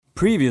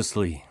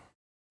Previously.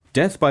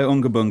 Death by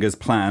Unga Bunga's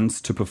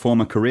plans to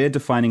perform a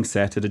career-defining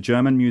set at a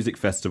German music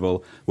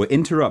festival were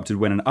interrupted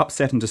when an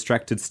upset and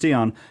distracted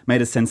Stian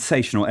made a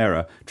sensational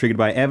error, triggered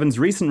by Evan's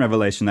recent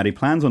revelation that he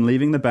plans on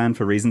leaving the band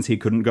for reasons he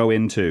couldn't go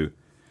into.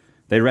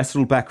 They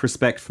wrestled back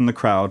respect from the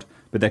crowd,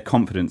 but their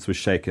confidence was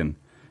shaken.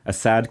 A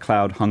sad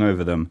cloud hung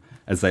over them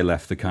as they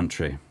left the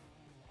country.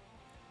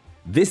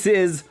 This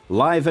is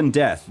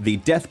Live&Death, the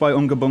Death by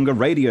Unga Bunga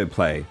radio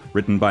play,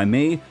 written by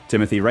me,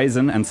 Timothy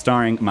Raisin, and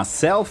starring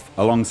myself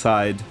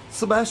alongside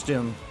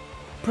Sebastian,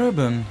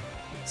 Preben,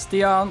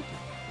 Stian,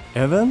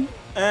 Evan?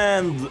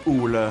 and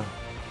Ole.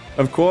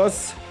 Of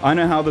course, I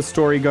know how the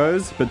story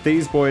goes, but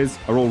these boys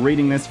are all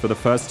reading this for the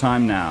first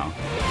time now.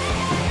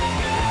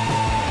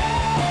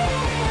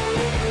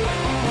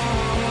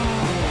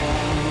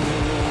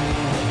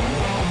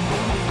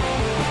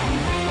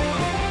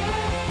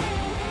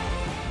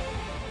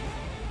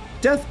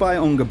 Death by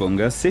Unga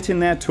Bunga sit in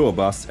their tour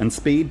bus and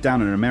speed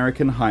down an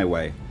American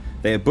highway.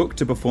 They are booked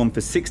to perform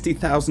for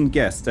 60,000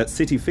 guests at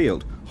Citi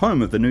Field,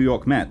 home of the New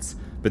York Mets,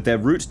 but their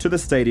route to the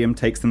stadium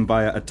takes them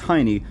via a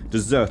tiny,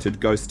 deserted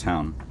ghost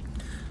town.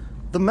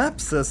 The map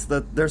says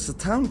that there's a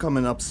town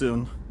coming up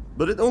soon,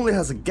 but it only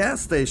has a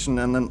gas station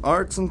and an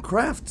arts and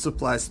crafts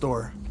supply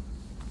store.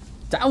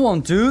 that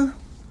won't do.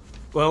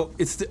 Well,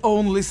 it's the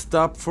only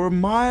stop for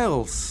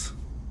miles.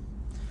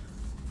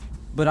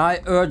 But I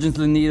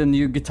urgently need a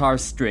new guitar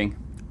string.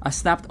 I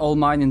snapped all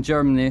mine in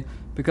Germany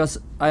because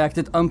I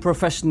acted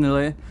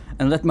unprofessionally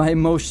and let my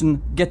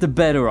emotion get the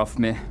better of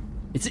me.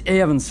 It's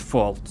Evan's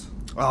fault.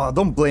 Oh,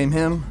 don't blame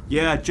him.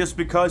 Yeah, just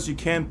because you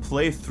can't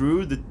play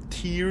through the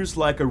tears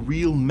like a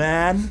real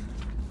man?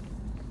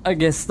 I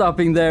guess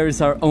stopping there is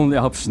our only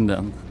option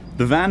then.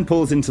 The van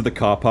pulls into the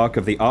car park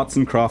of the Arts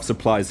and Crafts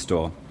Supplies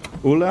store.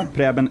 Ulla,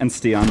 Preben and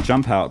Stian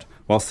jump out,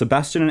 while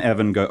Sebastian and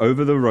Evan go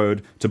over the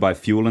road to buy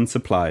fuel and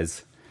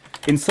supplies.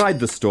 Inside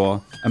the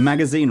store, a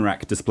magazine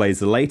rack displays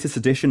the latest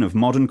edition of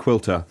Modern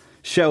Quilter.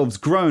 Shelves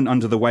groan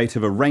under the weight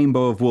of a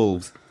rainbow of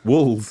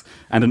wools,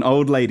 and an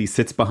old lady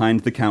sits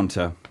behind the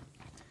counter.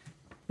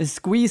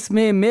 Squeeze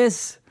me,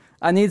 miss.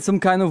 I need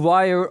some kind of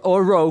wire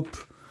or rope.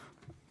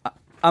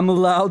 I'm a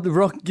loud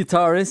rock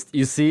guitarist,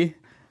 you see,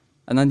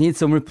 and I need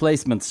some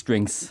replacement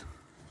strings.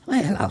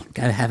 Well, I'll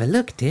go have a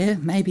look, dear,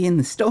 maybe in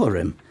the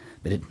storeroom,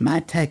 but it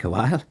might take a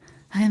while.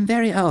 I am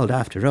very old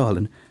after all,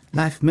 and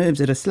life moves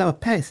at a slower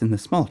pace in the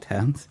small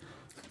towns.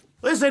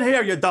 Listen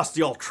here, you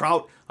dusty old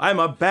trout. I'm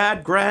a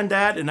bad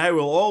granddad, and I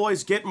will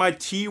always get my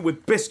tea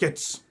with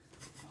biscuits.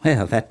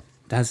 Well, that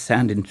does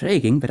sound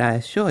intriguing, but I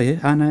assure you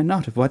I know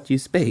not of what you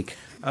speak.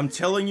 I'm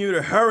telling you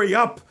to hurry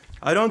up.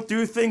 I don't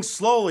do things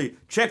slowly.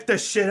 Check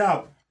this shit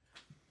out.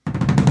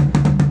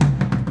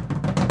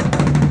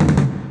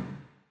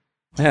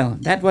 Well,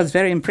 that was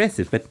very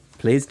impressive, but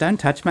please don't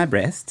touch my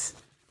breasts.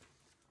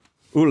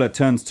 Ulla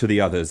turns to the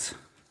others.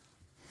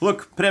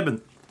 Look,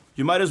 Preben,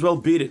 you might as well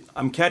beat it.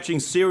 I'm catching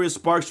serious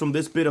sparks from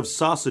this bit of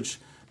sausage,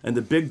 and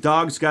the big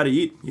dog's gotta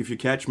eat if you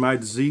catch my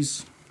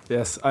disease.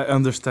 Yes, I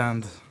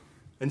understand.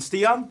 And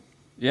Stian,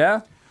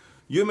 Yeah?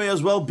 you may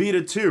as well beat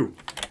it too.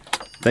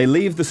 They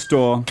leave the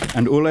store,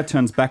 and Ulla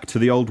turns back to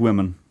the old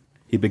woman.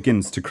 He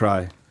begins to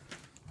cry.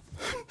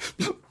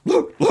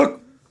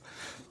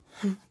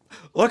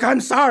 Look,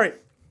 I'm sorry.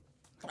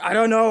 I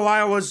don't know why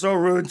I was so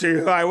rude to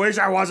you. I wish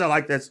I wasn't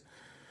like this.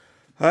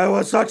 I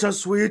was such a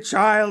sweet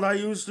child. I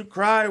used to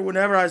cry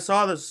whenever I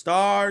saw the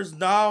stars.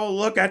 Now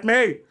look at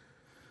me.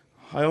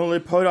 I only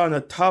put on a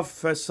tough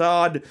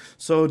facade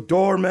so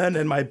doormen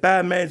and my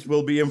bandmates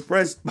will be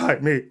impressed by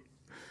me.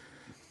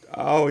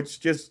 Oh, it's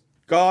just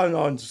gone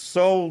on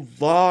so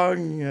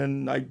long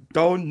and I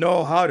don't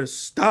know how to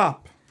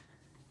stop.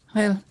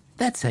 Well,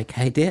 that's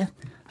okay, dear.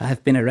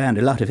 I've been around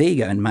a lot of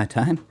ego in my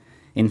time.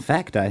 In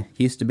fact, I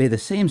used to be the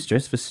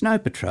seamstress for Snow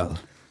Patrol.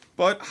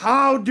 But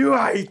how do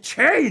I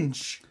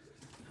change?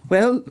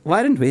 Well,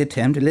 why don't we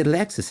attempt a little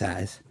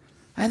exercise?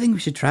 I think we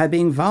should try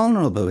being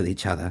vulnerable with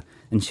each other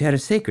and share a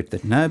secret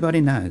that nobody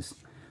knows.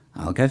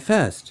 I'll go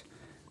first.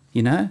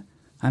 You know,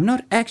 I'm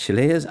not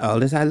actually as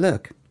old as I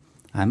look.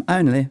 I'm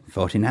only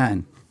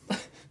 49.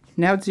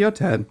 Now it's your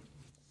turn.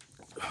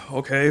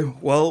 Okay,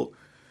 well,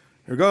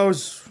 here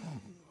goes.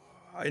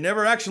 I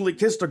never actually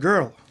kissed a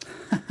girl.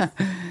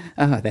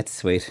 Oh, that's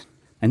sweet.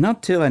 And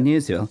not too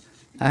unusual.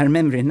 I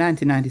remember in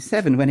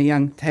 1997 when a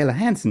young Taylor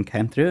Hanson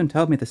came through and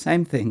told me the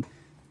same thing.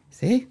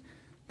 See?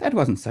 That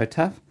wasn't so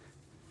tough.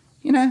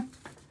 You know,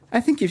 I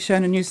think you've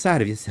shown a new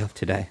side of yourself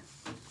today.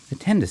 The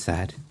tender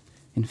side.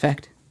 In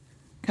fact,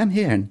 come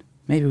here and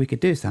maybe we could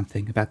do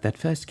something about that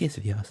first kiss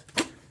of yours.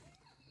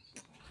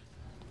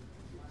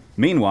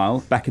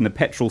 Meanwhile, back in the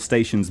petrol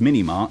station's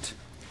mini-mart,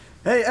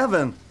 Hey,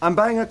 Evan, I'm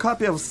buying a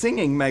copy of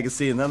Singing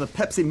magazine and a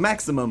Pepsi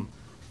Maximum.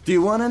 Do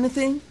you want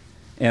anything?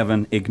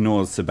 Evan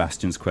ignores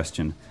Sebastian's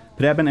question.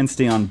 Preben and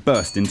Stian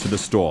burst into the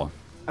store.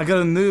 I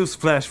got a news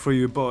flash for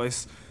you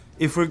boys.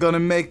 If we're gonna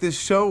make this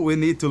show, we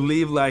need to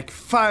leave like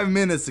 5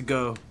 minutes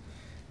ago.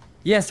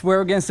 Yes,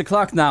 we're against the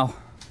clock now.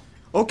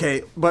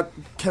 Okay, but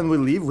can we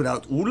leave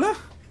without Ole? It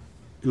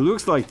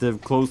looks like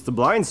they've closed the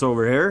blinds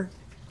over here.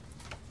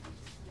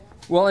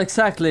 Well,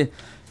 exactly.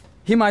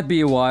 He might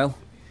be a while.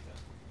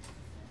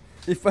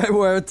 If I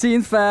were a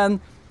teen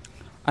fan,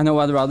 I know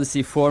I'd rather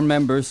see 4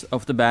 members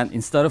of the band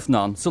instead of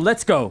none. So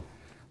let's go!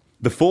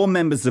 The 4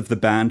 members of the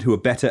band who are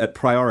better at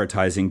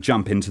prioritizing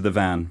jump into the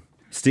van.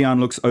 Stian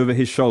looks over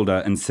his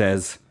shoulder and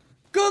says,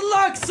 Good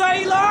luck,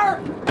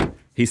 sailor!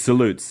 He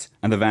salutes,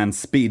 and the van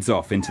speeds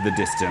off into the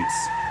distance.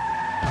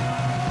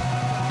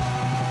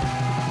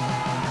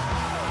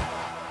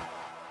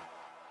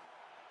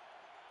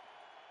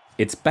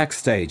 It's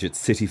backstage at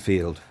City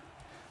Field.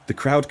 The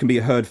crowd can be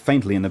heard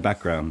faintly in the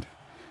background.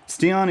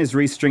 Stian is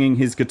restringing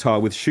his guitar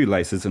with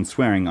shoelaces and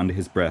swearing under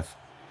his breath.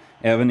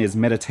 Evan is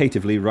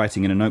meditatively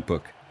writing in a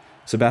notebook.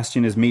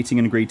 Sebastian is meeting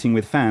and greeting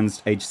with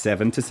fans aged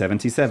 7 to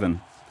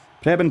 77.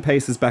 Preben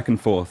paces back and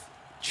forth,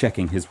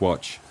 checking his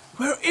watch.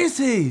 Where is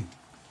he?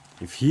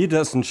 If he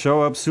doesn't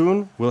show up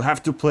soon, we'll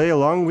have to play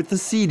along with the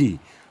CD,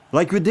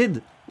 like we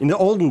did in the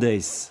olden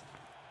days.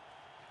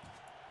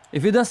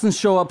 If he doesn't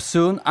show up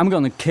soon, I'm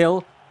gonna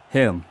kill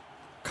him.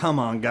 Come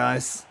on,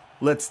 guys.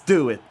 Let's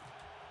do it.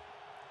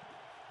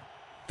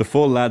 The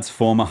 4 lads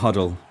form a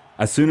huddle.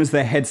 As soon as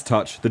their heads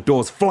touch, the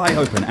doors fly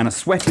open and a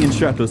sweaty and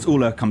shirtless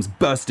Ulla comes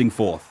bursting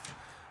forth.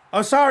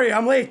 I'm sorry,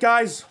 I'm late,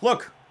 guys.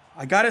 Look,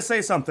 I gotta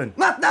say something.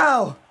 Not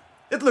now!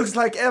 It looks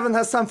like Evan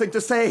has something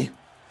to say.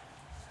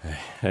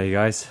 Hey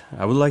guys,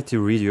 I would like to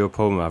read you a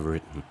poem I've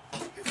written.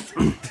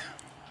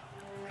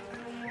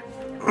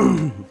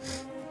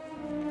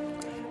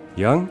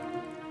 Young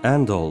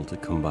and old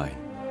combine.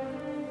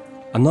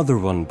 Another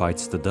one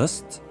bites the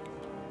dust.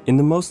 In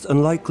the most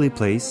unlikely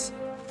place,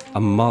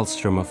 a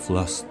maelstrom of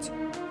lust.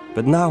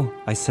 But now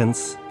I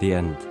sense the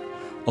end.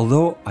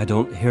 Although I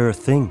don't hear a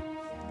thing,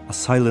 a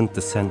silent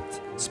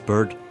descent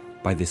spurred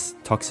by this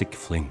toxic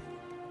fling.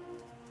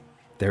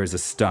 There is a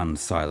stunned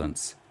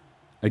silence.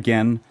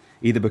 Again,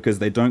 either because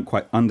they don't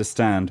quite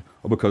understand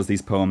or because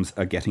these poems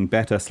are getting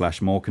better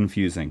 / more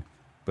confusing,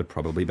 but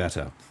probably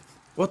better.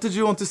 What did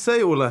you want to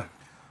say, Ole?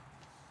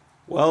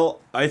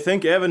 Well, I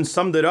think Evan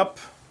summed it up.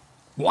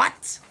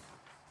 What?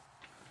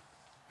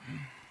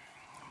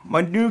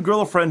 My new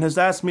girlfriend has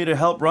asked me to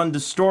help run the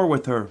store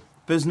with her.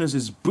 Business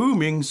is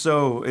booming,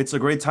 so it's a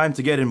great time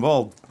to get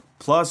involved.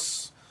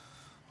 Plus,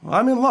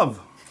 I'm in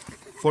love.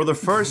 For the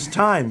first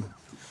time.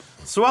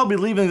 So I'll be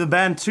leaving the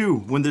band too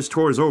when this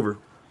tour is over.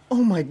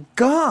 Oh my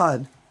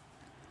god!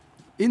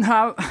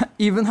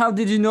 Even how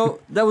did you know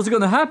that was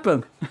gonna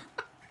happen?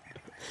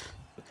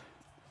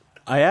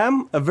 I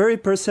am a very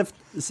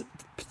perceptive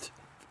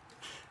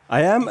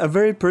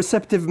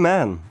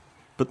man,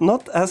 but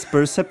not as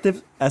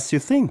perceptive as you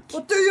think.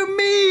 What do you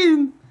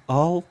mean?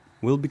 All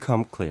will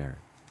become clear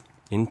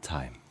in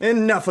time.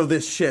 Enough of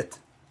this shit.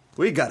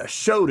 We got a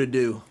show to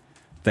do.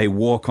 They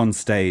walk on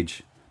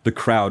stage. The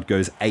crowd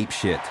goes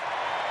apeshit.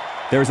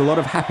 There is a lot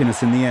of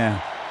happiness in the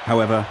air.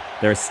 However,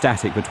 there is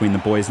static between the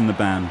boys and the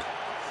band.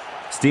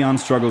 Stian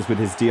struggles with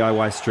his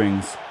DIY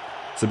strings.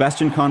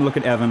 Sebastian can't look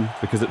at Evan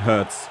because it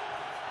hurts.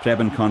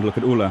 Preben can't look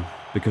at Ulla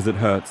because it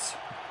hurts.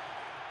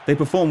 They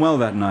perform well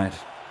that night.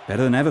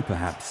 Better than ever,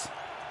 perhaps.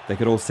 They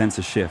could all sense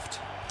a shift.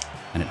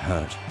 And it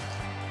hurt.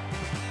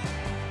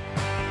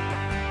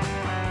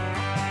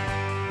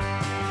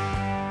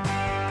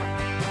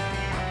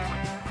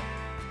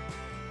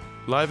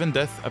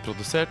 Live&Death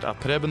produsert av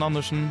Preben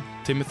Andersen,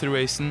 Timothy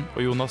Rayson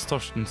og Jonas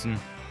Torstensen,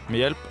 med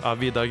hjelp av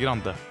Vidar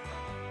Grande.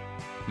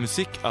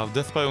 Musikk av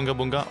Death By Unga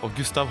Bunga og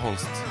Gustav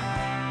Holst.